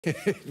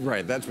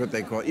Right, that's what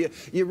they call it.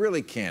 You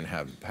really can't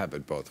have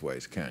it both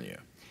ways, can you?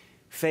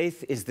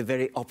 Faith is the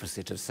very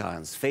opposite of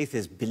science. Faith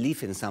is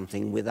belief in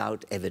something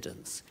without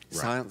evidence. Right.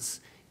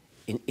 Science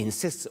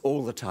insists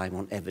all the time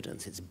on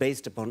evidence. It's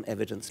based upon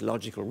evidence,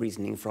 logical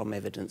reasoning from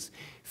evidence.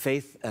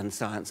 Faith and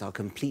science are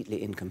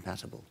completely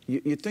incompatible.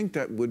 You'd think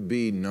that would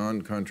be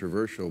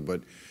non-controversial,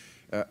 but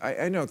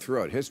I know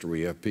throughout history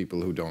you have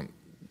people who don't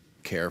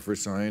care for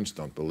science,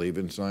 don't believe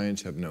in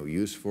science, have no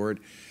use for it.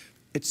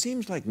 It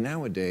seems like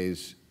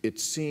nowadays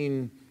it's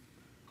seen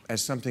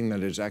as something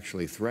that is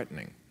actually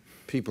threatening.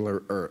 People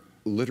are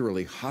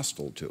literally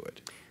hostile to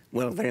it.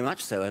 Well, very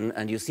much so,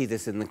 and you see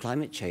this in the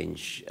climate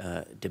change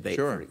debate,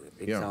 Sure.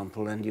 for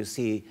example, and you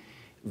see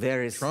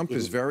various... Trump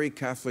is very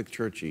Catholic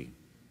churchy.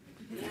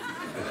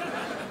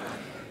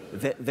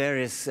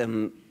 Various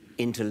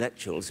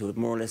intellectuals who are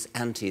more or less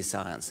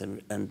anti-science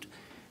and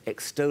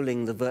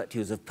extolling the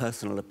virtues of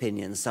personal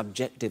opinion,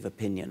 subjective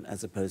opinion,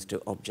 as opposed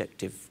to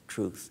objective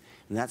truth.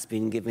 And that's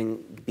being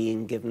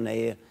given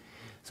a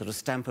sort of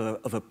stamp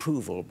of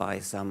approval by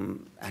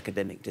some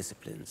academic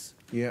disciplines.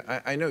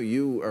 Yeah, I know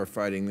you are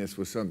fighting this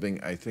with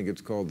something, I think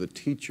it's called the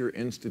Teacher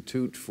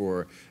Institute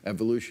for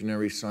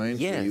Evolutionary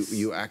Science. Yes.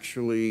 You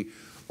actually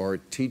are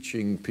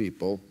teaching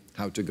people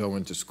how to go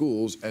into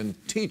schools and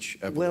teach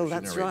evolutionary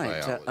biology. Well,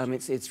 that's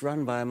right. It's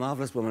run by a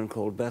marvelous woman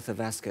called Bertha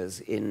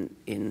Vasquez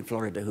in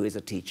Florida, who is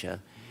a teacher.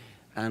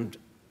 And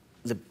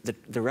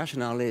the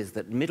rationale is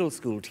that middle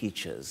school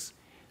teachers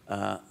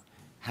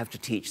have to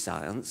teach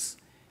science,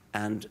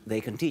 and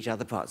they can teach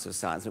other parts of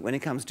science. But when it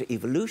comes to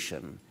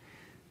evolution,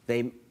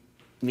 they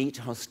meet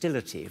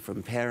hostility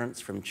from parents,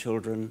 from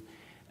children,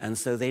 and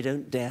so they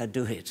don't dare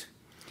do it.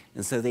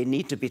 And so they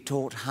need to be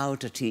taught how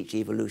to teach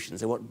evolution.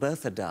 So what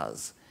Bertha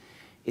does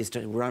is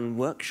to run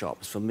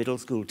workshops for middle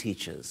school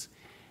teachers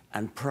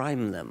and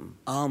prime them,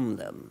 arm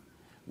them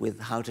with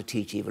how to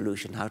teach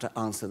evolution, how to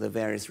answer the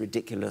various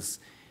ridiculous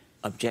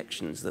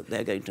objections that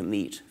they're going to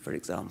meet, for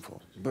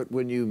example. But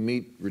when you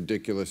meet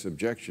ridiculous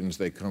objections,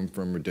 they come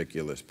from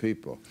ridiculous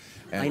people.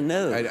 And I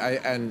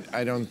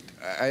know.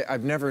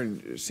 I've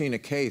never seen a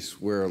case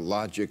where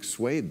logic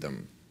swayed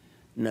them.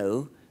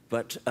 No,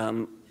 but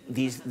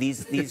these...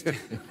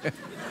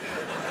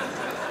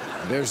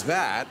 There's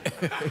that.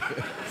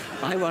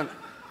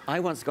 I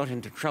once got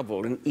into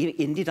trouble, and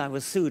indeed I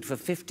was sued for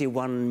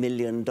 $51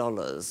 million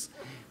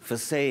for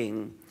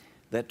saying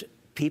that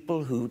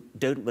people who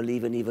don't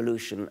believe in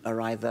evolution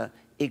are either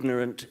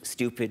ignorant,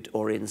 stupid,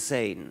 or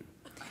insane.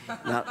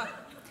 Now,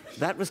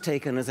 that was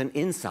taken as an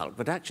insult,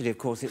 but actually, of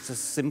course, it's a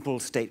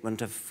simple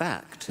statement of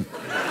fact.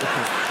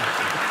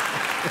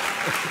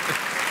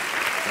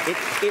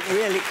 It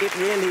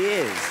really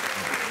is.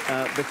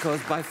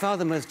 Because by far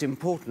the most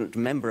important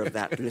member of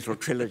that little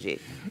trilogy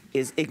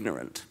is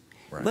ignorant.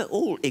 Right. We're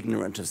all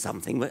ignorant of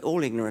something. We're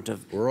all ignorant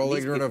of... We're all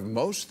ignorant of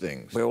most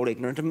things. We're all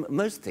ignorant of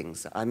most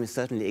things. I'm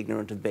certainly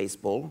ignorant of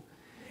baseball.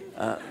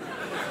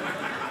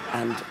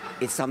 And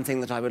it's something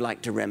that I would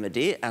like to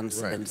remedy, and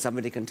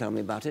somebody can tell me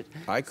about it.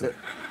 I could.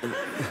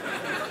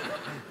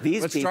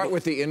 Let's start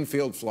with the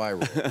infield fly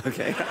rule.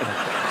 Okay.